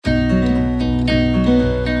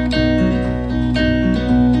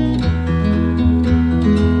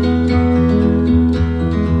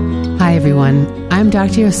everyone. I'm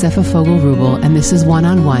Dr. Yosefa Fogel-Rubel, and this is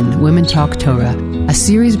One-on-One, Women Talk Torah, a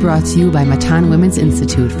series brought to you by Matan Women's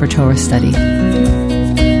Institute for Torah Study.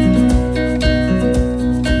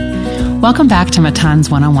 Welcome back to Matan's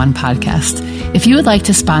One-on-One podcast. If you would like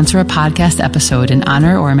to sponsor a podcast episode in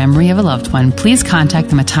honor or memory of a loved one, please contact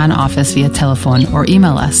the Matan office via telephone or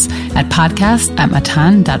email us at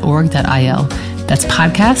podcast@matan.org.il. That's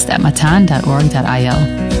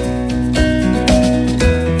podcast@matan.org.il.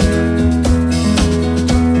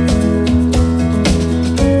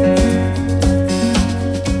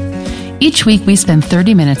 Each week, we spend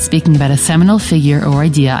 30 minutes speaking about a seminal figure or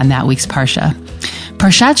idea on that week's Parsha.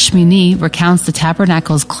 Parshat Shmini recounts the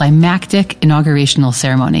tabernacle's climactic inaugurational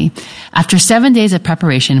ceremony. After 7 days of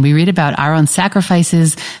preparation, we read about Aaron's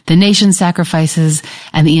sacrifices, the nation's sacrifices,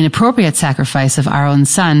 and the inappropriate sacrifice of Aaron's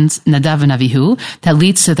sons, Nadav and Avihu, that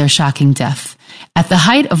leads to their shocking death. At the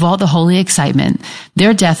height of all the holy excitement,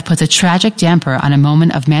 their death puts a tragic damper on a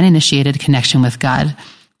moment of man-initiated connection with God.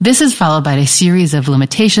 This is followed by a series of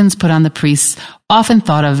limitations put on the priests, often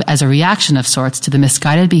thought of as a reaction of sorts to the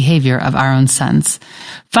misguided behavior of Aaron's sons.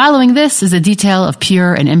 Following this is a detail of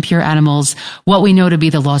pure and impure animals, what we know to be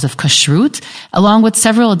the laws of kashrut, along with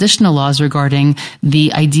several additional laws regarding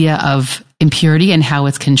the idea of impurity and how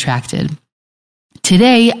it's contracted.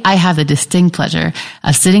 Today, I have the distinct pleasure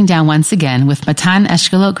of sitting down once again with Matan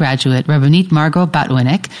Eshkolot graduate Rabbanit Margot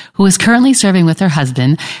Batwinick, who is currently serving with her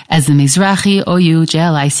husband as the Mizrahi OU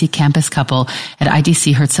JLIC campus couple at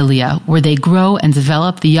IDC Herzliya, where they grow and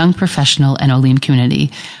develop the young professional and Olim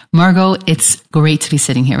community. Margot, it's great to be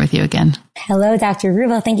sitting here with you again. Hello, Dr.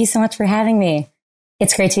 Rubel. Thank you so much for having me.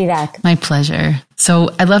 It's great to be back. My pleasure.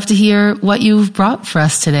 So I'd love to hear what you've brought for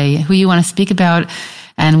us today, who you want to speak about,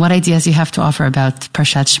 and what ideas you have to offer about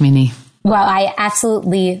Parshat Shmini. Well, I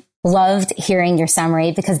absolutely loved hearing your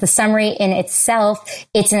summary, because the summary in itself,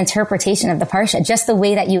 it's an interpretation of the Parsha. Just the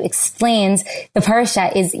way that you explained the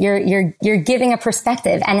Parsha is you're giving a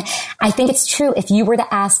perspective. And I think it's true. If you were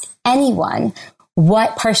to ask anyone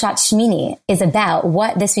what Parshat Shmini is about,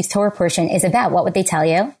 what this week's Torah portion is about, what would they tell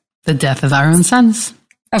you? The death of Aaron's sons.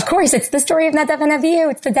 Of course, it's the story of Nadav and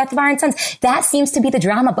Avihu. It's the death of Aaron's sons. That seems to be the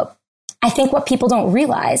drama, but I think what people don't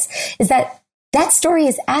realize is that that story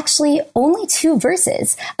is actually only 2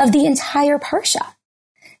 verses of the entire Parsha.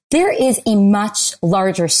 There is a much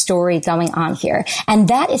larger story going on here. And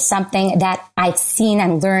that is something that I've seen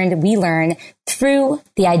and learned, we learn through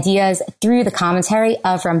the ideas, through the commentary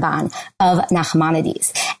of Ramban, of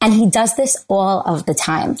Nachmanides. And he does this all of the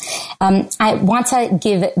time. I want to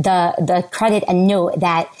give the credit and note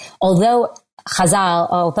that although Chazal,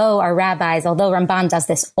 although our rabbis, although Ramban does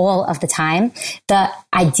this all of the time, the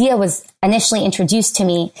idea was initially introduced to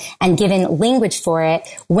me and given language for it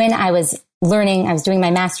when I was doing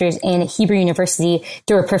my master's in Hebrew University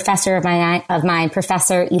through a professor of mine,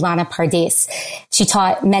 Professor Ilana Pardes. She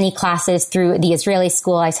taught many classes through the Israeli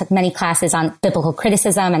school. I took many classes on biblical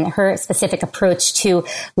criticism and her specific approach to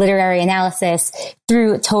literary analysis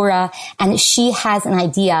through Torah. And she has an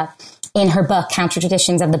idea in her book, Counter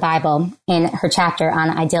Traditions of the Bible, in her chapter on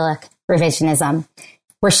idyllic revisionism,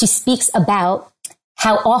 where she speaks about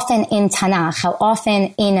how often in Tanakh, how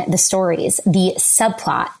often in the stories, the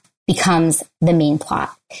subplot becomes the main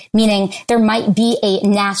plot. Meaning there might be a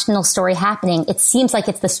national story happening. It seems like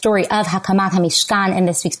it's the story of Hakamat HaMishkan in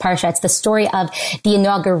this week's Parsha. It's the story of the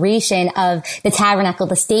inauguration of the tabernacle,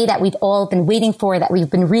 this day that we've all been waiting for, that we've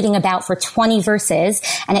been reading about for 20 verses.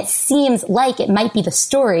 And it seems like it might be the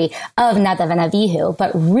story of Nadav and Avihu,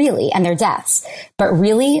 but really, and their deaths. But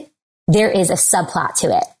really, there is a subplot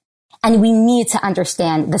to it. And we need to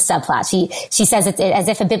understand the subplot. She says it's as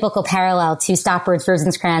if a biblical parallel to Stoppard's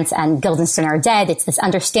Rosencrantz and Guildenstern are dead. It's this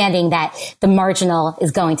understanding that the marginal is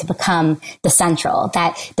going to become the central,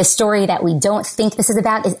 that the story that we don't think this is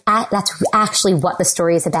about that's actually what the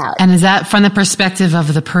story is about. And is that from the perspective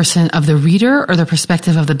of the person, of the reader, or the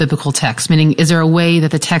perspective of the biblical text? Meaning, is there a way that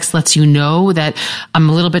the text lets you know that I'm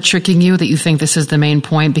a little bit tricking you, that you think this is the main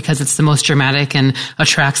point because it's the most dramatic and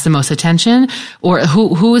attracts the most attention? Or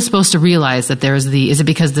who is supposed to realize that is it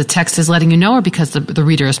because the text is letting you know, or because the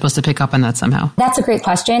reader is supposed to pick up on that somehow? That's a great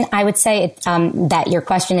question. I would say that your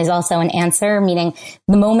question is also an answer, meaning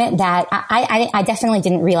the moment that I definitely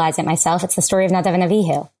didn't realize it myself. It's the story of Nadav and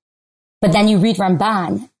Avihu. But then you read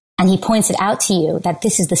Ramban and he points it out to you that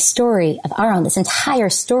this is the story of Aaron. This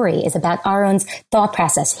entire story is about Aaron's thought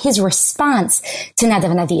process, his response to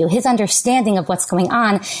Nadav and Avihu, his understanding of what's going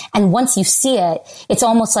on. And once you see it, it's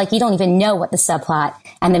almost like you don't even know what the subplot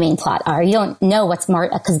and the main plot are. You don't know what's more,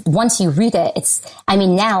 because once you read it,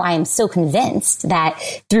 now I am so convinced that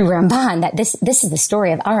through Ramban that this is the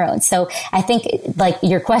story of Aaron. So I think like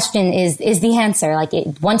your question is the answer. Like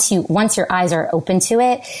once your eyes are open to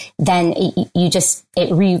it, then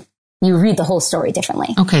you read the whole story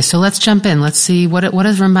differently. Okay, so let's jump in. Let's see what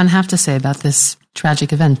does Ramban have to say about this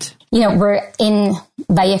tragic event. We're in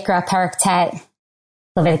Vayikra, Parak Tet,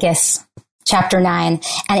 Leviticus, chapter 9,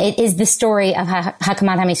 and it is the story of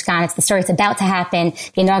Hakamat HaMishkan. It's the story. It's about to happen.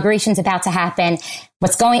 The inauguration's about to happen.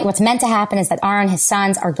 What's meant to happen is that Aaron, his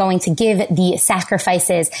sons, are going to give the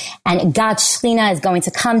sacrifices, and God's Shekhinah is going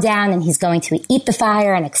to come down, and he's going to eat the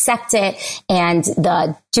fire and accept it, and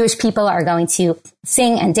the Jewish people are going to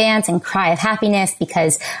sing and dance and cry of happiness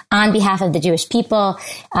because on behalf of the Jewish people,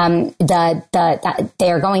 they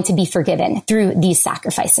are going to be forgiven through these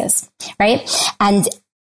sacrifices, right? And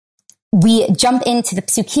we jump into the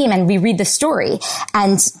Psukim and we read the story,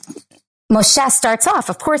 and Moshe starts off,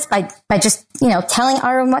 of course, by just, telling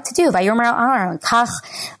Aaron what to do. Vayomer Aaron, Kach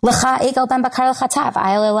lecha egel ben bakar l'chatav,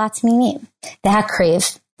 ayel elat minim,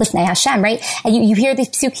 v'hakrev l'fnei Hashem, right? And you hear these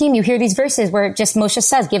Psukim, you hear these verses where just Moshe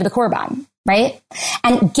says, give the korban, right?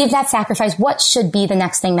 And give that sacrifice. What should be the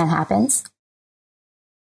next thing that happens?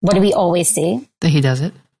 What do we always see? That he does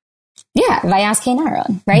it. Yeah, Vayas Kain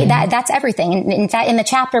Aaron, right? Mm-hmm. That's everything. And in fact, in the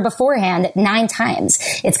chapter beforehand, 9 times,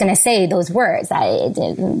 it's going to say those words.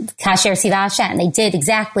 Kasher Siva Hashem. They did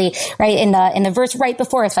exactly, right? In the verse right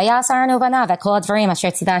before it, Vayas Aaron Uvanav, Kol Advarim Asher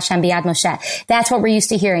Tziva Hashem Biyad Moshe. That's what we're used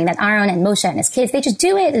to hearing, that Aaron and Moshe and his kids, they just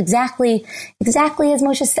do it exactly as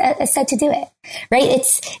Moshe said to do it, right?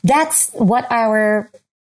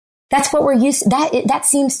 That's what we're used to. That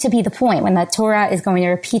seems to be the point when the Torah is going to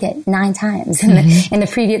repeat it 9 times in the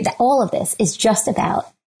previous. All of this is just about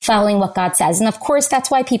following what God says. And of course, that's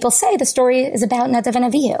why people say the story is about Nadav and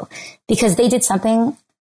Avihu, because they did something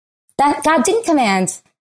that God didn't command.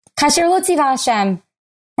 Kasher lo tziva Hashem.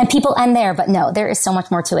 And people end there, but no, there is so much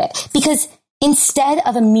more to it. Because instead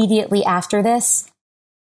of immediately after this,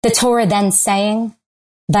 the Torah then saying,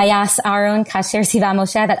 Vayas Aaron kasher tziva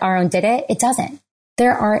Moshe, that Aaron did it, it doesn't.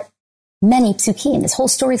 There are many psukim. This whole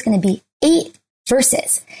story is going to be 8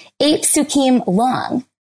 verses, 8 psukim long.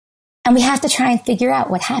 And we have to try and figure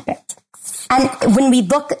out what happened. And when we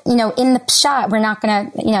look, in the Pshat, we're not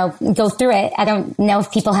going to, go through it. I don't know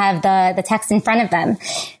if people have the text in front of them,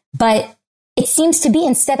 but it seems to be,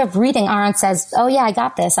 instead of reading, Aaron says, oh yeah, I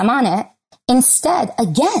got this, I'm on it. Instead,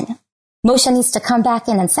 again, Moshe needs to come back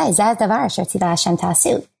in and say, Zaz davar asher tzivah Hashem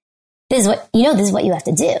ta'asu. This is what you have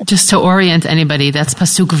to do. Just to orient anybody, that's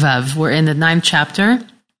Pasuk Vav. We're in the 9th chapter,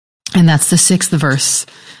 and that's the 6th verse.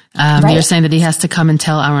 Right. You're saying that he has to come and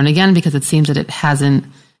tell Aaron again because it seems that it hasn't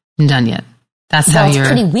been done yet. That's how you're...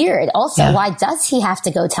 It's pretty weird. Also, yeah. Why does he have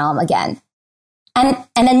to go tell him again? And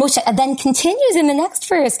then Moshe then continues in the next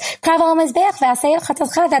verse,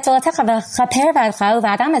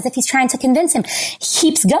 as if he's trying to convince him. He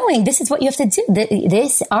keeps going. This is what you have to do.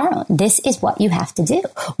 This, Aaron, this is what you have to do.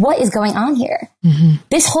 What is going on here? Mm-hmm.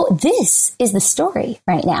 This is the story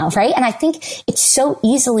right now, right? And I think it's so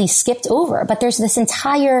easily skipped over, but there's this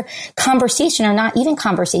entire conversation, or not even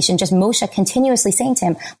conversation, just Moshe continuously saying to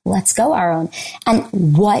him, let's go, Aaron. And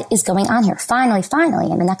what is going on here? Finally,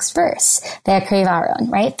 in the next verse, Aaron,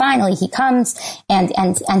 right? Finally, he comes and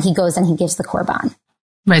he goes and he gives the korban.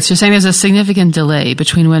 Right. So you're saying there's a significant delay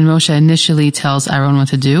between when Moshe initially tells Aaron what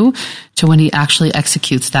to do to when he actually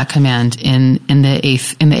executes that command in the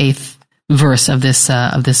eighth verse of this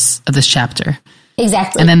chapter.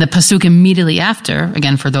 Exactly. And then the pasuk immediately after,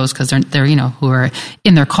 again, for those, because they're who are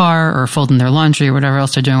in their car or folding their laundry or whatever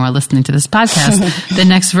else they're doing while listening to this podcast, the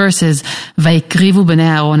next verse is Vayikrivu b'nei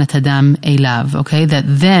Aaron et adam elav, okay? That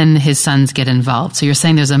then his sons get involved. So you're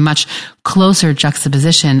saying there's a much closer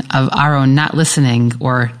juxtaposition of Aaron not listening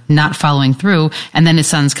or not following through, and then his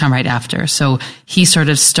sons come right after. So he sort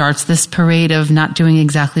of starts this parade of not doing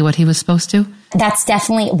exactly what he was supposed to? That's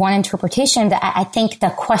definitely one interpretation. That I think the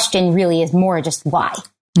question really is more just why.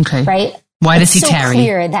 Okay. Right? Why does he tarry? It's so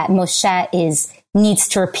clear that Moshe needs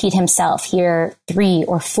to repeat himself here 3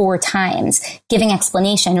 or 4 times, giving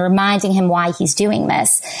explanation, reminding him why he's doing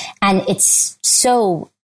this. And it's the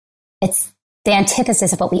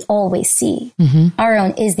antithesis of what we always see. Mm-hmm.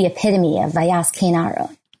 Aaron is the epitome of Vayas Kain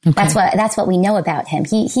Aaron. Okay. That's what we know about him.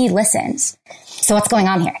 He listens. So what's going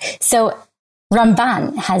on here? So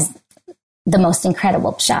Ramban has the most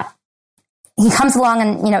incredible pshat. he comes along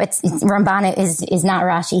and, it's Ramban is not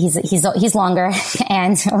Rashi. He's longer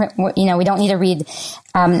and, we don't need to read,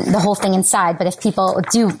 the whole thing inside. But if people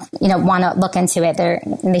do, want to look into it,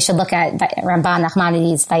 they should look at Ramban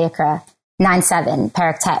Nachmanides Vayikra 9:7,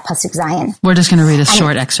 Parak Tet, Pasuk Zayin. We're just going to read a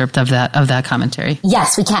short excerpt of that commentary.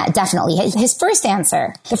 Yes, we can, definitely. His first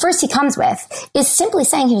answer, the first he comes with, is simply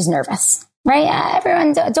saying he was nervous, right?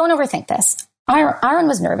 Everyone, don't overthink this. Aaron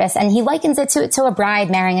was nervous, and he likens it to a bride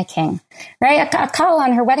marrying a king, right? A couple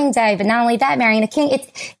on her wedding day, but not only that, marrying a king.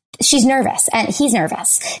 She's nervous, and he's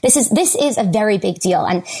nervous. This is a very big deal.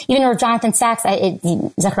 And even Rav Jonathan Sachs,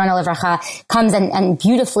 Zechrono Livracha, comes and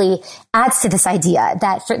beautifully adds to this idea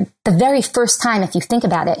that for the very first time, if you think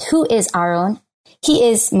about it, who is Aaron? He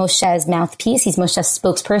is Moshe's mouthpiece. He's Moshe's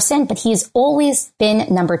spokesperson, but he's always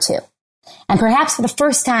been number 2. And perhaps for the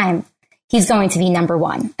first time, he's going to be number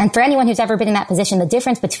 1. And for anyone who's ever been in that position, the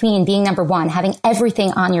difference between being number 1, having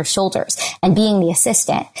everything on your shoulders, and being the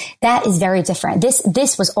assistant, that is very different.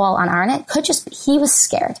 This was all on Aaron. He was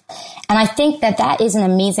scared. And I think that is an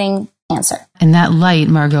amazing answer. In that light,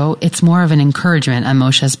 Margot, it's more of an encouragement on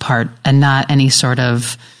Moshe's part and not any sort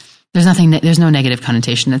of, there's no negative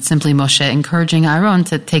connotation. It's simply Moshe encouraging Aaron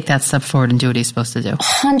to take that step forward and do what he's supposed to do.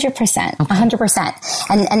 100%. 100%.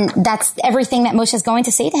 And that's everything that Moshe is going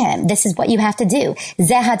to say to him. This is what you have to do.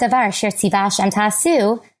 Zeh hadavar sher tzivah Hashem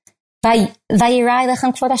ta'asu vayirai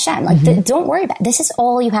lechem kvod Hashem. Don't worry about it. This is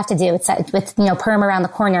all you have to do. It's with, Purim around the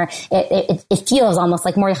corner. It feels almost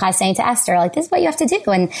like Mordechai saying to Esther, like, this is what you have to do.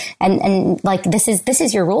 And like, this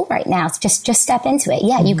is your role right now. So just step into it.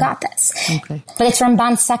 Yeah, you got this. Okay. But it's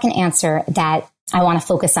Ramban's second answer that I want to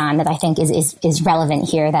focus on, that I think is relevant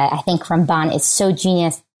here, that I think Ramban is so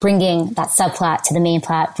genius, bringing that subplot to the main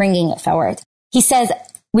plot, bringing it forward. He says,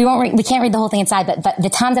 we can't read the whole thing inside, but the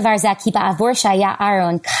Tam Davar Zak Kiba Avor Shaya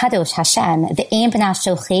Aaron Kadosh Hashem Ve'em B'naf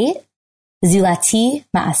Shochi Zulati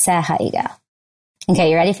Ma'aseh Ha'igal. Okay,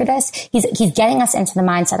 you ready for this? He's getting us into the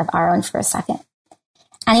mindset of Aaron for a second.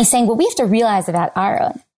 And he's saying, what we have to realize about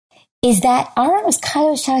Aaron is that Aaron was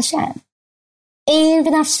Kadosh Hashem. Ve'em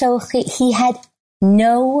B'naf Shochi.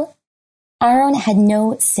 Aaron had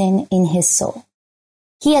no sin in his soul.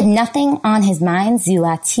 He had nothing on his mind.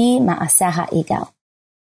 Zulati Ma'aseh Ha'igal.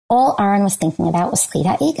 All Aaron was thinking about was Chid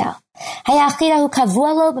HaEgel.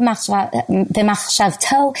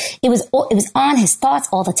 It was on his thoughts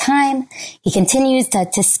all the time. He continues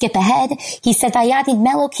to skip ahead. He said, "Vayadid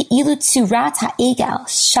melo ki'ilu tzurat ha'egel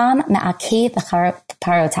sham ma'akev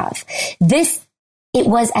b'charotav." It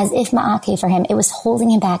was as if ma'akev for him, it was holding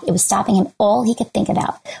him back. It was stopping him. All he could think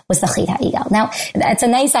about was the Chid HaEgel. Now, that's a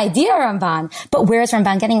nice idea, Ramban, but where's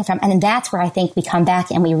Ramban getting it from? And that's where I think we come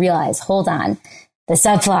back and we realize, hold on. The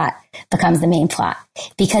subplot becomes the main plot.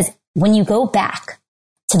 Because when you go back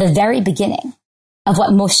to the very beginning of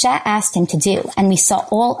what Moshe asked him to do, and we saw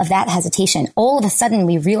all of that hesitation, all of a sudden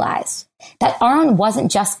we realized that Aaron wasn't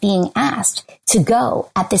just being asked to go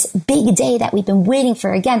at this big day that we've been waiting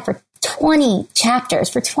for, again, for 20 chapters,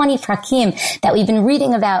 for 20 prakim that we've been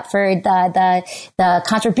reading about, for the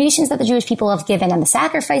contributions that the Jewish people have given and the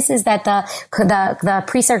sacrifices that the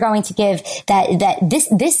priests are going to give, that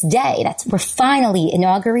this day that we're finally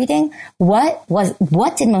inaugurating, what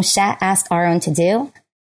did Moshe ask Aaron to do?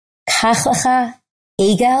 Kach lecha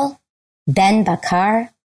egel ben bakar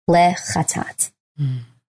lechatat.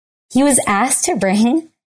 He was asked to bring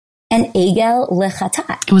an egel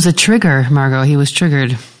lechatat. It was a trigger, Margot. He was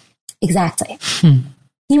triggered. Exactly.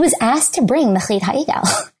 He was asked to bring the Chid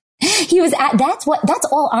HaEgel. That's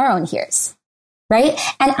all Aaron hears, right?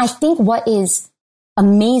 And I think what is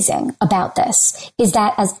amazing about this is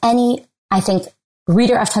that as any, I think,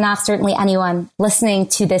 reader of Tanakh, certainly anyone listening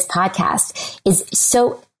to this podcast, is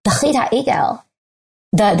so, the Chid HaEgel,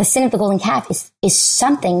 the sin of the golden calf is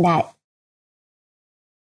something that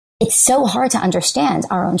it's so hard to understand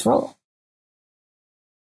Aaron's role.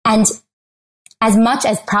 And as much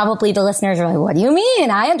as probably the listeners are like, what do you mean?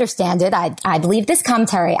 I understand it. I believe this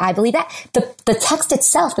commentary. I believe that. The text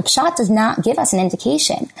itself, the Pshat, does not give us an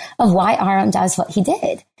indication of why Aaron does what he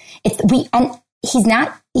did. He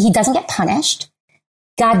doesn't get punished.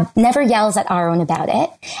 God never yells at Aaron about it.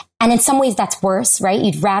 And in some ways that's worse, right?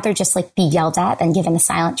 You'd rather just be yelled at than given the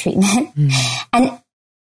silent treatment. And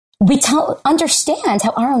we understand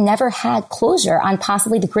how Aaron never had closure on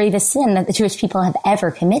possibly the gravest sin that the Jewish people have ever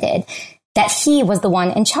committed. That he was the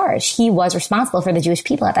one in charge. He was responsible for the Jewish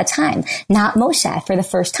people at that time, not Moshe for the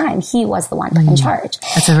first time. He was the one in charge.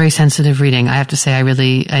 That's a very sensitive reading. I have to say,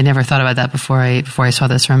 I never thought about that before I saw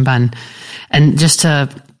this Ramban. And just to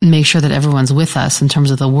make sure that everyone's with us in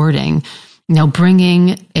terms of the wording, Now,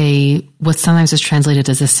 bringing what sometimes is translated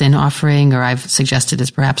as a sin offering, or I've suggested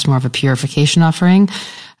is perhaps more of a purification offering,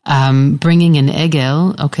 bringing an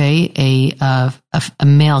egel, okay, a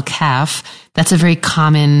male calf, that's a very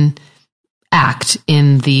common act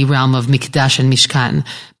in the realm of Mikdash and Mishkan.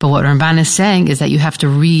 But what Ramban is saying is that you have to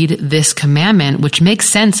read this commandment, which makes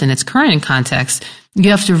sense in its current context.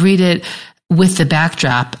 You have to read it with the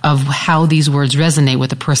backdrop of how these words resonate with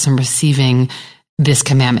the person receiving this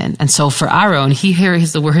commandment. And so for Aaron, he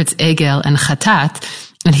hears the words egel and chatat,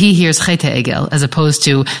 and he hears chete egel, as opposed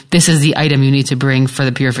to this is the item you need to bring for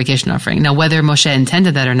the purification offering. Now, whether Moshe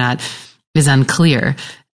intended that or not is unclear.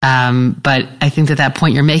 But I think that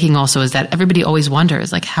point you're making also is that everybody always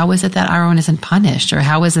wonders, like, how is it that Aaron isn't punished, or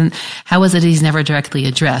how is it he's never directly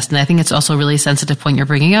addressed? And I think it's also a really sensitive point you're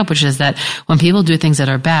bringing up, which is that when people do things that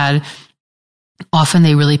are bad, often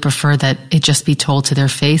they really prefer that it just be told to their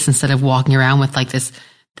face instead of walking around with like this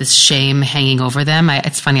shame hanging over them.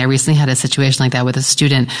 It's funny. I recently had a situation like that with a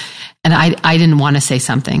student, and I didn't want to say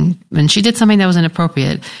something, and she did something that was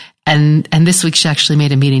inappropriate. And this week she actually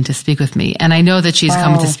made a meeting to speak with me. And I know that she's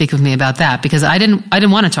coming to speak with me about that because I didn't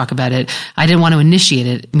want to talk about it. I didn't want to initiate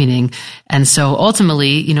it, meaning. And so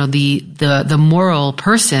ultimately, the moral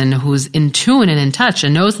person who's in tune and in touch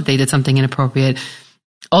and knows that they did something inappropriate,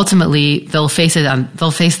 ultimately they'll face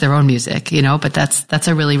their own music, but that's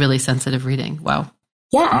a really, really sensitive reading. Wow.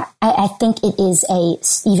 Yeah, I think it is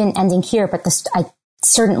even ending here, but I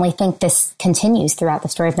certainly think this continues throughout the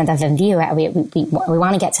story of Nadav and Avihu. We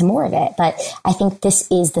want to get to more of it, but I think this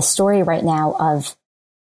is the story right now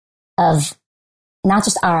of not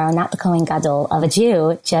just Aaron, not the Kohen Gadol, of a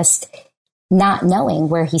Jew just not knowing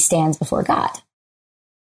where he stands before God.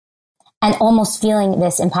 And almost feeling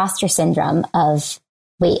this imposter syndrome of,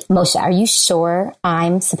 wait, Moshe, are you sure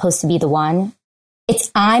I'm supposed to be the one?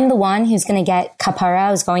 I'm the one who's going to get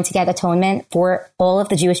kapara, who's going to get atonement for all of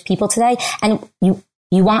the Jewish people today. And you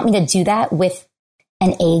want me to do that with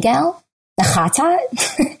an egel, a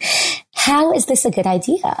chatat? How is this a good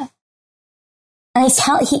idea? And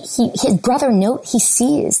his brother he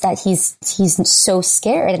sees that he's so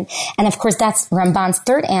scared. And of course, that's Ramban's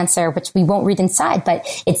third answer, which we won't read inside, but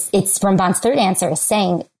it's Ramban's third answer is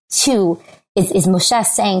saying is Moshe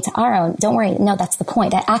saying to Aaron, don't worry, no, that's the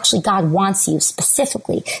point, that actually God wants you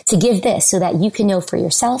specifically to give this so that you can know for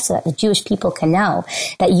yourself, so that the Jewish people can know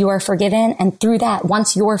that you are forgiven. And through that,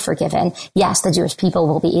 once you're forgiven, yes, the Jewish people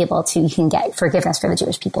will be able to, you can get forgiveness for the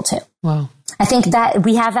Jewish people too. Wow. I think that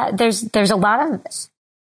we have that, there's a lot of,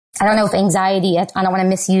 I don't know if anxiety, I don't want to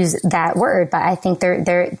misuse that word, but I think there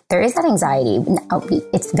is that anxiety.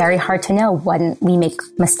 It's very hard to know when we make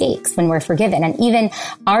mistakes, when we're forgiven. And even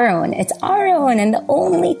Aaron, it's Aaron, and the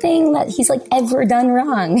only thing that he's like ever done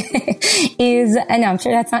wrong is, and I'm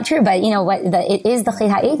sure that's not true, but it is the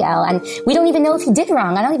Chei HaEgel, and we don't even know if he did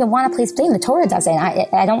wrong. I don't even want to place blame. The Torah doesn't.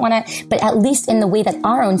 I don't want to, but at least in the way that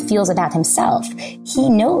Aaron feels about himself, he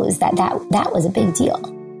knows that was a big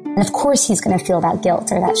deal. And of course he's going to feel that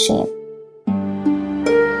guilt or that shame.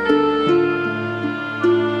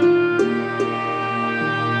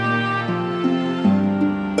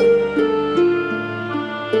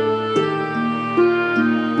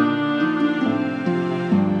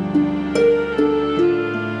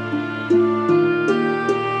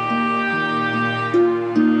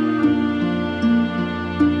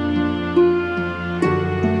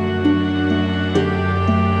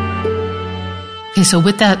 So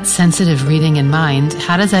with that sensitive reading in mind,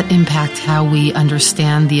 how does that impact how we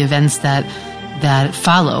understand the events that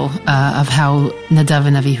follow of how Nadav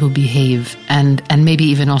and Avihu behave, and maybe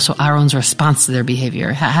even also Aaron's response to their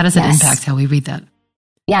behavior? How does that impact how we read that?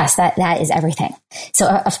 Yes, that is everything. So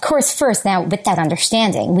of course, first, now with that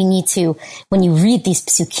understanding, we need to, when you read these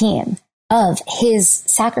psukim of his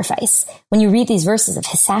sacrifice, when you read these verses of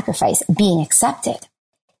his sacrifice being accepted,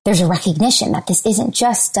 there's a recognition that this isn't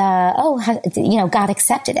just, God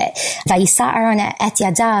accepted it. Vayisa Aaron et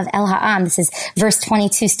yadav el ha'am. This is verse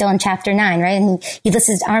 22, still in chapter 9, right? And he lifts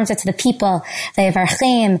his arms up to the people,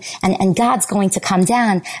 vayevarchem, and God's going to come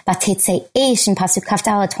down. Vatetzei eish, in Pasuk Kaf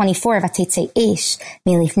Daled 24, vatetzei eish,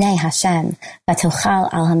 milifnei Hashem,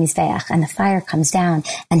 vatochal al hamizbeach. And the fire comes down,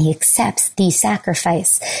 and he accepts the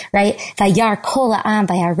sacrifice, right? Vayar kol ha'am,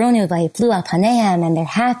 vayaronu, vayiplu al paneim, and they're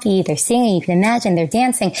happy, they're singing, you can imagine, they're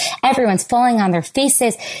dancing. Everyone's falling on their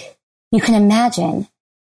faces. You can imagine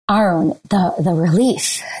Aaron, the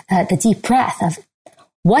relief, the deep breath of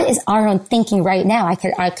what is Aaron thinking right now?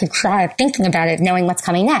 I could try thinking about it, knowing what's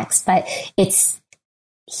coming next, but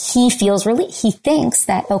he feels relief. He thinks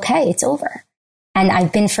that, okay, it's over and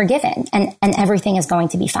I've been forgiven and everything is going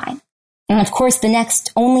to be fine. And of course, the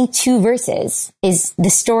next only 2 verses is the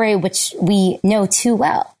story which we know too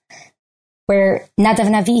well, where Nadav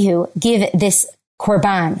and Avihu give this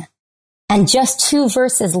korban. And just 2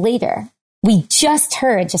 verses later, we just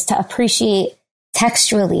heard, just to appreciate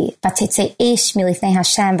textually, right?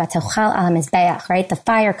 The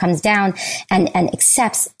fire comes down and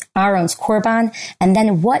accepts Aaron's korban. And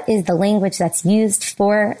then what is the language that's used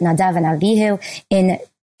for Nadav and Avihu in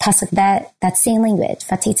Pasuk Bet? That same language.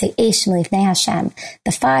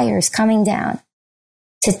 The fire is coming down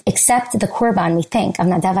to accept the korban, we think, of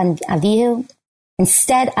Nadav and Avihu.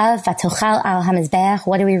 Instead of Vatochal al HaMizbeach,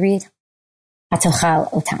 what do we read?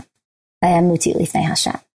 Vatochal otam.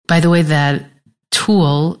 By the way, that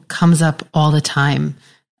tool comes up all the time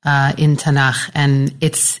in Tanakh, and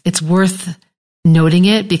it's worth noting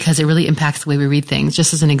it because it really impacts the way we read things.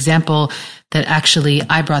 Just as an example that actually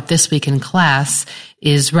I brought this week in class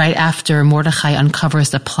is right after Mordechai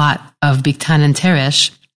uncovers the plot of Bigtan and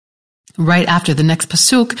Teresh, right after the next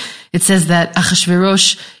pasuk, it says that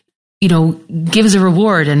Achashverosh, gives a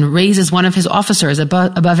reward and raises one of his officers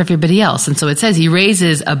above everybody else. And so it says he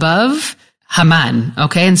raises above Haman,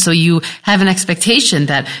 okay? And so you have an expectation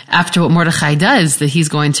that after what Mordechai does, that he's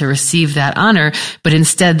going to receive that honor, but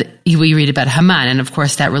instead we read about Haman, and of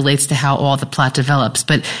course that relates to how all the plot develops.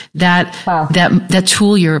 But that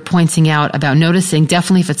tool you're pointing out about noticing,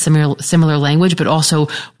 definitely if it's similar language, but also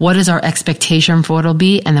what is our expectation for what it'll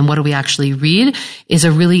be, and then what do we actually read, is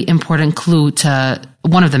a really important clue to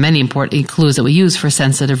one of the many important clues that we use for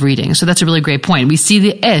sensitive reading. So that's a really great point. We see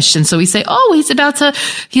the ish, and so we say, oh, he's about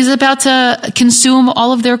to consume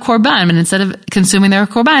all of their korban, and instead of consuming their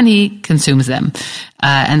korban, he consumes them.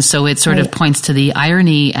 And so it sort of points to the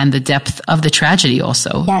irony and the depth of the tragedy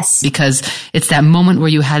also. Yes. Because it's that moment where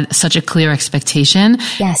you had such a clear expectation.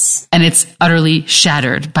 Yes. And it's utterly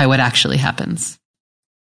shattered by what actually happens.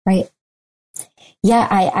 Right. Yeah,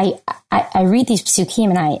 I read these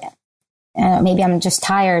psukim and maybe I'm just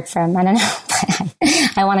tired from, I don't know, but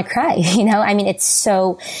I want to cry, I mean, it's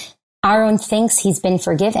so, Aaron thinks he's been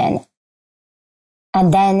forgiven,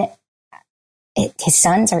 and then his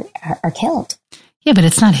sons are killed. Yeah, but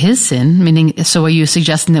it's not his sin. Meaning, so are you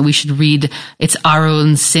suggesting that we should read it's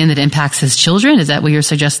Aaron's sin that impacts his children? Is that what you're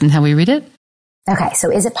suggesting how we read it? Okay,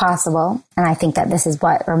 so is it possible, and I think that this is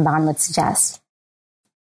what Ramban would suggest,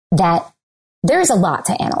 that there's a lot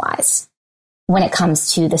to analyze when it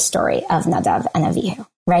comes to the story of Nadav and Avihu,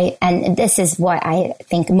 right? And this is what I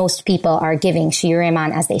think most people are giving shiurim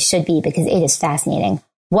on, as they should be, because it is fascinating.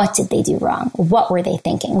 What did they do wrong? What were they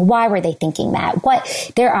thinking? Why were they thinking that?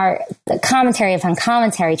 There are commentary upon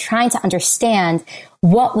commentary trying to understand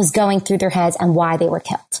what was going through their heads and why they were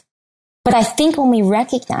killed. But I think when we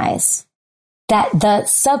recognize that the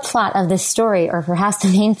subplot of this story, or perhaps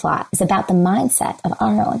the main plot, is about the mindset of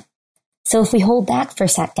Aaron. So if we hold back for a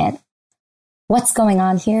second, what's going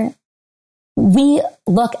on here? We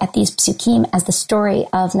look at these psukim as the story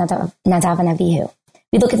of Nadav and Avihu.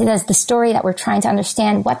 We look at it as the story that we're trying to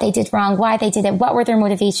understand what they did wrong, why they did it, what were their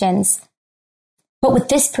motivations. But with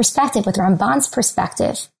this perspective, with Ramban's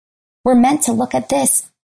perspective, we're meant to look at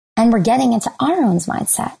this, and we're getting into Aaron's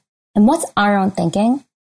mindset. And what's Aaron thinking?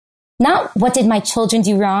 Not what did my children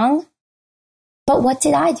do wrong, but what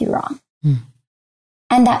did I do wrong?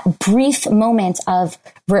 And that brief moment of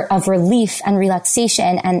relief and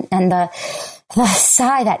relaxation and the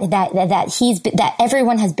sigh that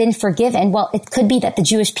everyone has been forgiven. Well, it could be that the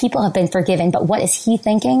Jewish people have been forgiven, but what is he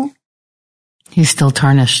thinking? He's still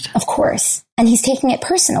tarnished. Of course. And he's taking it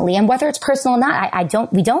personally. And whether it's personal or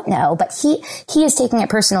not, we don't know, but he is taking it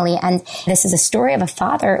personally. And this is a story of a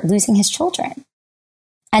father losing his children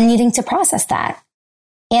and needing to process that.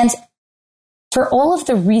 And for all of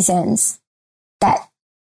the reasons that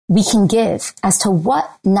we can give as to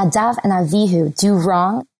what Nadav and Avihu do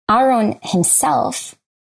wrong, Aaron himself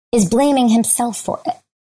is blaming himself for it.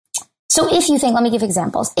 So if you think, let me give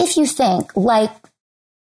examples. If you think, like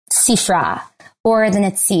Sifra or the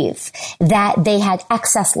Netziv, that they had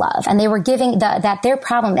excess love and they were giving that their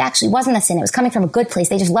problem actually wasn't a sin. It was coming from a good place.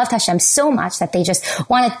 They just loved Hashem so much that they just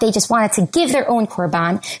wanted to give their own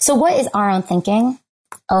korban. So what is Aaron thinking?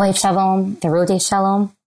 Olev Shalom, the Rodei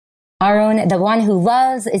Shalom. Aaron, the one who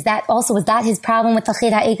loves, was that his problem with the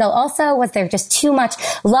Chid HaEgel also? Was there just too much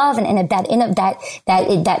love and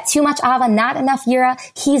that too much Ava, not enough Yira?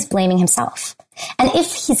 He's blaming himself. And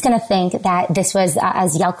if he's going to think that this was,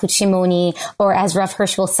 as Yalkut Shimoni or as Rav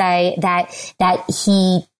Hirsch will say, that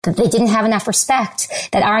they didn't have enough respect,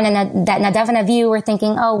 that Aaron and that Nadav and Avihu were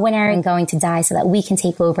thinking, oh, when are Aaron going to die so that we can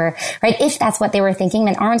take over, right? If that's what they were thinking,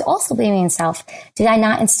 then Aaron's also blaming himself. Did I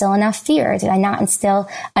not instill enough fear? Did I not instill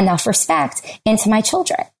enough respect into my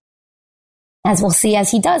children? as we'll see,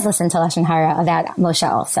 as he does listen to Lashon Hara about Moshe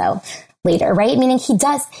also later, right? Meaning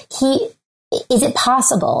is it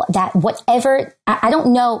possible that whatever, I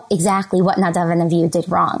don't know exactly what Nadav and Avihu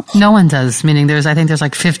did wrong. No one does, meaning I think there's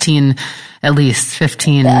like 15, at least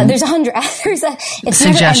 15. There's 100, it's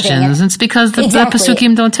suggestions. It's because the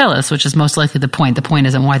Pesukim don't tell us, which is most likely the point. The point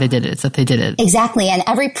isn't why they did it, it's that they did it. Exactly. And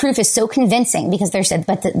every proof is so convincing because there's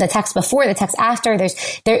the text before, the text after,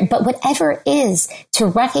 but whatever it is, to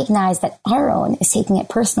recognize that Aaron is taking it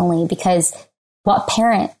personally, because what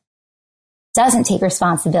parent doesn't take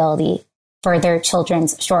responsibility for their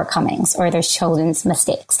children's shortcomings or their children's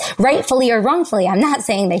mistakes, rightfully or wrongfully? I'm not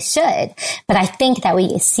saying they should, but I think that we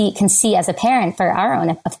can see as a parent for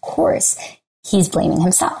Aaron, of course, he's blaming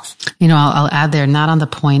himself. I'll add there, not on the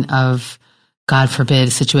point of, God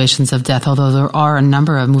forbid, situations of death, although there are a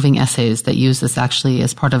number of moving essays that use this actually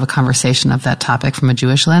as part of a conversation of that topic from a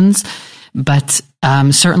Jewish lens. But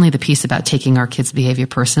certainly the piece about taking our kids' behavior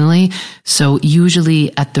personally. So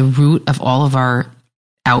usually at the root of all of our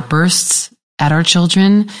outbursts at our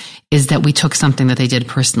children is that we took something that they did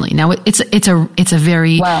personally. Now it's a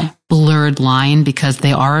very blurred line because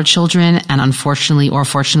they are our children, and unfortunately or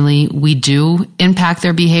fortunately, we do impact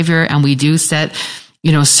their behavior, and we do set,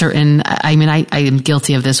 certain. I mean, I am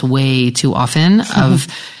guilty of this way too often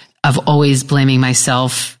of always blaming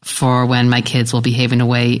myself for when my kids will behave in a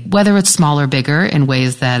way, whether it's small or bigger, in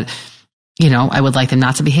ways that I would like them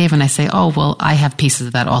not to behave. And I say, oh, well, I have pieces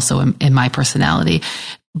of that also in my personality.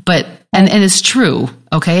 But, and it's true.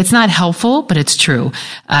 Okay. It's not helpful, but it's true.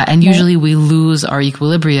 And usually we lose our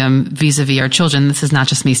equilibrium vis-a-vis our children. This is not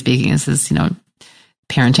just me speaking. This is,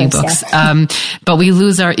 parenting books. But we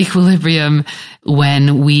lose our equilibrium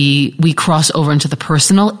when we cross over into the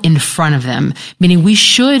personal in front of them, meaning we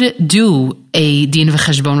should do a din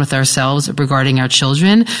v'cheshbon with ourselves regarding our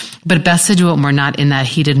children, but best to do it when we're not in that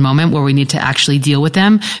heated moment where we need to actually deal with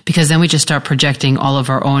them, because then we just start projecting all of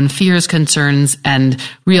our own fears, concerns, and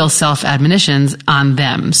real self-admonitions on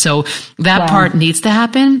them. So that part needs to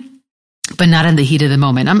happen, but not in the heat of the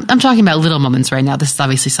moment. I'm talking about little moments right now. This is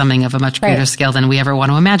obviously something of a much greater scale than we ever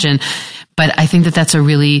want to imagine. But I think that's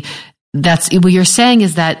what you're saying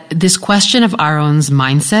is that this question of Aaron's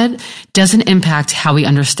mindset doesn't impact how we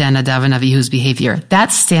understand Nadav and Avihu's behavior.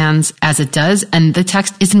 That stands as it does, and the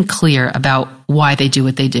text isn't clear about why they do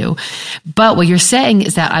what they do. But what you're saying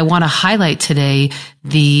is that I want to highlight today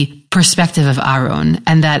the perspective of Aaron,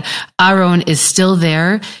 and that Aaron is still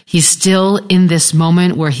there. He's still in this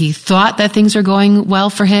moment where he thought that things are going well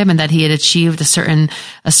for him and that he had achieved a certain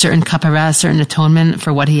kapara, a certain atonement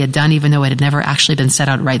for what he had done, even though it had never actually been set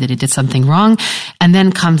out right that he did something wrong. And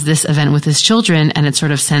then comes this event with his children, and it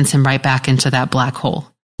sort of sends him right back into that black hole.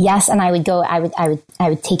 Yes, and I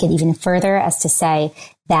would take it even further as to say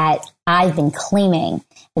that I've been claiming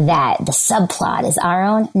that the subplot is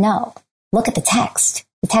Aaron. No, look at the text.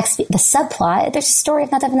 The subplot, there's a story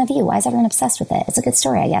of Nadav and Avihu. Why is everyone obsessed with it? It's a good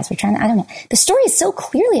story, I guess. I don't know. The story is so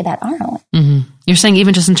clearly about Aaron. Mm-hmm. You're saying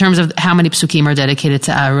even just in terms of how many psukim are dedicated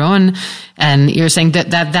to Aaron, and you're saying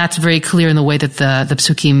that's very clear in the way that the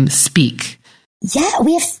psukim speak. Yeah,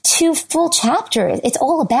 we have 2 full chapters. It's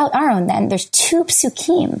all about Aaron then. There's 2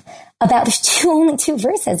 psukim only 2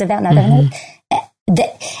 verses about Nadav and Avihu.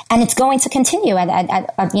 And it's going to continue,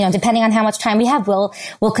 and depending on how much time we have, we'll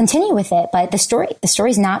continue with it. But the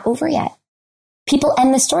story's not over yet. People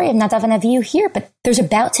end the story of Nadav and Avihu here, but there's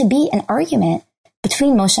about to be an argument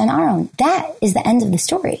between Moshe and Aaron. That is the end of the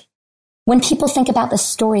story. When people think about the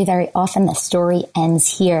story, very often the story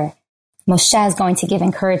ends here. Moshe is going to give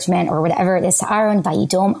encouragement or whatever it is to Aaron.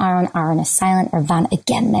 Vayidom Aaron. Aaron is silent. Irvan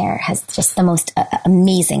again there has just the most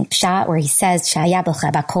amazing pshat where he says, Shaya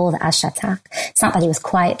b'cha b'kol v'ashatak. It's not that he was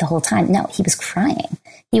quiet the whole time. No, he was crying.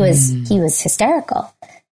 He was hysterical.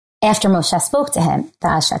 After Moshe spoke to him,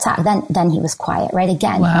 then he was quiet, right?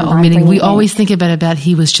 Again. Wow, meaning we always think about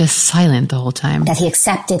he was just silent the whole time. That he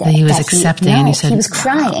accepted it. That he was accepting. No, he said, he was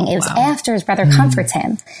crying. It was after his brother comforts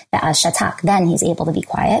him, then he's able to be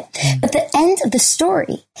quiet. But the end of the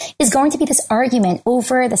story is going to be this argument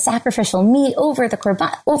over the sacrificial meat, over the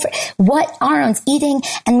korban, over what Aaron's eating,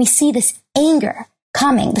 and we see this anger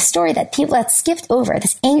coming, the story that people had skipped over,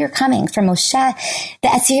 this anger coming from Moshe, the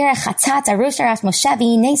Etzir Chatzat, Arosh Aras Moshe,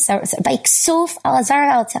 V'iksof Elazar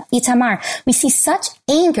al Itamar. We see such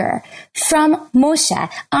anger from Moshe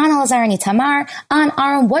on Elazar and Itamar, on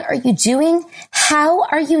Aaron. What are you doing? How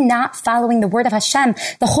are you not following the word of Hashem?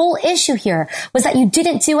 The whole issue here was that you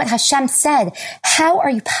didn't do what Hashem said. How are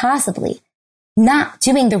you possibly not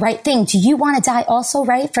doing the right thing. Do you want to die also,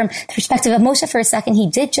 right? From the perspective of Moshe for a second, he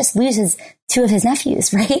did just lose two of his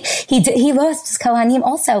nephews, right? He lost his Kohanim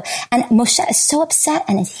also. And Moshe is so upset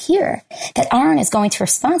and is here that Aaron is going to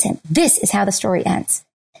respond to him. This is how the story ends.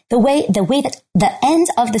 The way that the end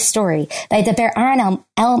of the story, Vaydaber Aaron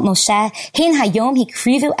el Moshe, Hein hayom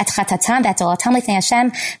hikrivu et chatatam v'atolatam lefnei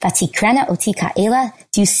Hashem v'tikrena oti ka'ela.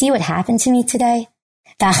 Do you see what happened to me today?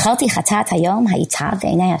 V'achalti chatat hayom ha'itav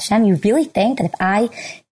v'einei Hashem. You really think that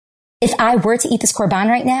if I were to eat this korban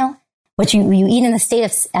right now, what you eat in the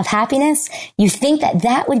state of happiness, you think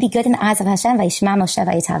that would be good in the eyes of Hashem? Vayishma Moshe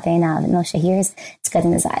v'yitav v'einav. Moshe hears, it's good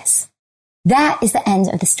in his eyes. That is the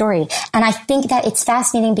end of the story. And I think that it's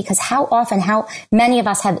fascinating because how many of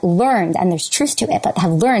us have learned, and there's truth to it, but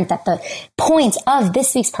have learned that the point of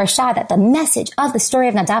this week's parsha, that the message of the story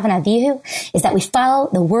of Nadav and Avihu is that we follow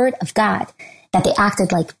the word of God, that they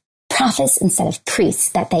acted like prophets instead of priests,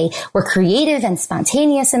 that they were creative and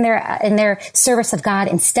spontaneous in their service of God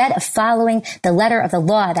instead of following the letter of the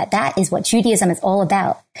law, that is what Judaism is all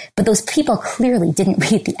about. But those people clearly didn't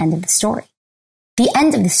read the end of the story. The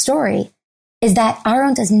end of the story is that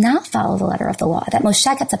Aaron does not follow the letter of the law, that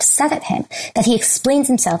Moshe gets upset at him, that he explains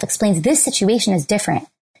this situation is different.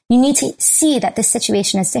 You need to see that this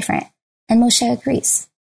situation is different. And Moshe agrees.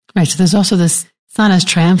 Right. So there's also this, it's not as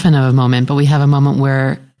triumphant of a moment, but we have a moment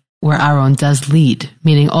where Aaron does lead,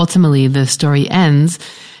 meaning ultimately the story ends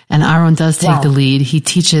and Aaron does take the lead. He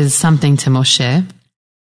teaches something to Moshe.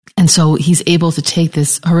 And so he's able to take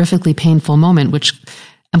this horrifically painful moment, which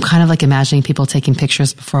I'm kind of like imagining people taking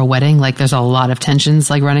pictures before a wedding. Like there's a lot of tensions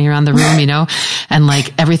like running around the room, and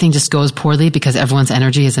like everything just goes poorly because everyone's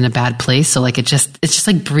energy is in a bad place. So like it just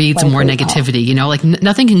like breeds more negativity, like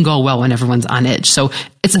nothing can go well when everyone's on edge. So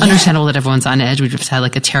it's understandable that everyone's on edge. We've just had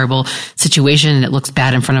like a terrible situation and it looks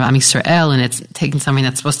bad in front of Am Yisrael and it's taken something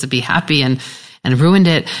that's supposed to be happy and ruined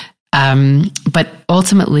it. But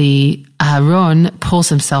ultimately Aaron pulls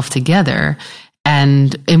himself together.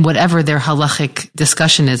 And in whatever their halachic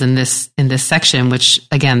discussion is in this section, which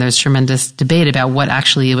again, there's tremendous debate about what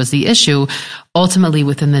actually was the issue. Ultimately,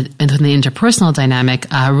 within the interpersonal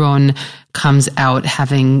dynamic, Aaron comes out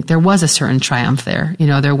there was a certain triumph there.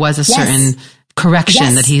 There was a certain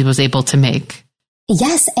correction that he was able to make.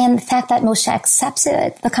 Yes, and the fact that Moshe accepts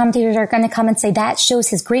it, the commentators are going to come and say that shows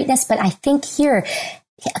his greatness. But I think here,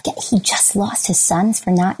 again, he just lost his sons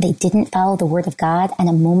they didn't follow the word of God, and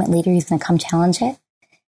a moment later he's going to come challenge it.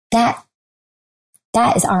 That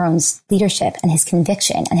is Aaron's leadership and his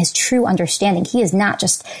conviction and his true understanding. He is not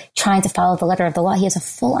just trying to follow the letter of the law. He has a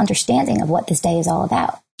full understanding of what this day is all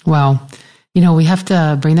about. Well, we have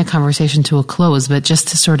to bring the conversation to a close, but just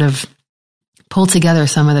to sort of pull together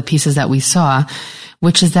some of the pieces that we saw,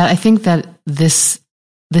 which is that I think that this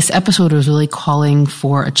episode was really calling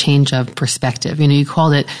for a change of perspective. You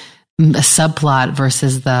called it a subplot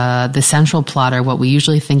versus the central plot, or what we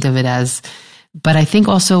usually think of it as. But I think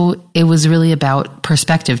also it was really about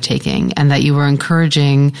perspective taking, and that you were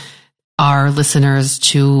encouraging our listeners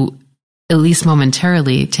to, at least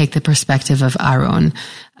momentarily, take the perspective of Aaron,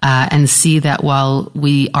 and see that while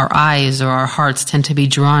our eyes or our hearts tend to be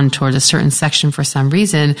drawn towards a certain section for some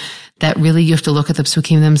reason, that really you have to look at the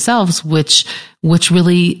psukim themselves, which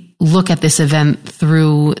really look at this event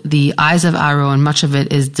through the eyes of Aaron. Much of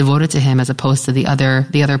it is devoted to him as opposed to the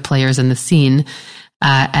other players in the scene,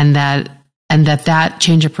 and that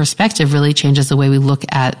change of perspective really changes the way we look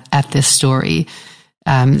at this story.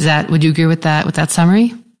 Would you agree with that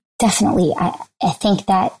summary? Definitely. I think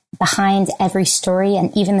that behind every story,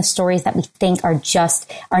 and even the stories that we think are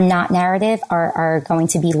not narrative, are going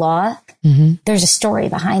to be law. Mm-hmm. There's a story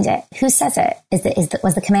behind it. Who says it?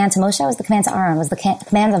 Was the command to Moshe? Was the command to Aaron? Was the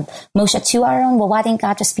command of Moshe to Aaron? Well, why didn't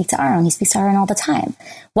God just speak to Aaron? He speaks to Aaron all the time.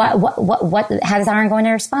 How is Aaron going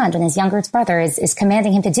to respond when his younger brother is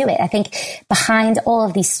commanding him to do it? I think behind all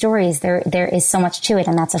of these stories, there is so much to it.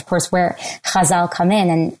 And that's, of course, where Chazal come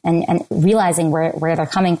in and realizing where they're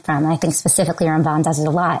coming from. And I think specifically Ramban does it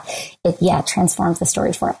a lot. It transforms the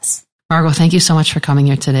story for us. Margot, thank you so much for coming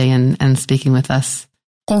here today and speaking with us.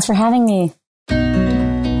 Thanks for having me.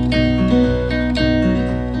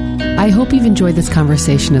 I hope you've enjoyed this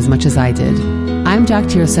conversation as much as I did. I'm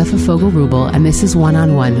Dr. Yosefa Fogel-Rubel, and this is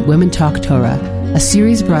One-on-One Women Talk Torah, a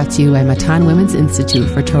series brought to you by Matan Women's Institute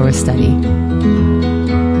for Torah Study.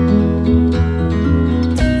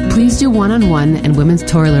 Please do One-on-One and Women's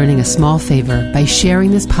Torah Learning a small favor by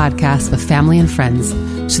sharing this podcast with family and friends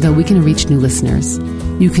so that we can reach new listeners.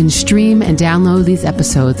 You can stream and download these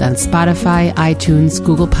episodes on Spotify, iTunes,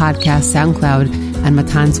 Google Podcasts, SoundCloud, and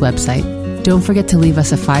Matan's website. Don't forget to leave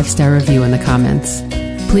us a 5-star review in the comments.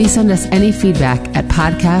 Please send us any feedback at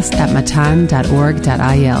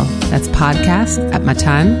podcast@matan.org.il. That's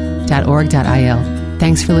podcast@matan.org.il.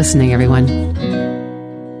 Thanks for listening, everyone.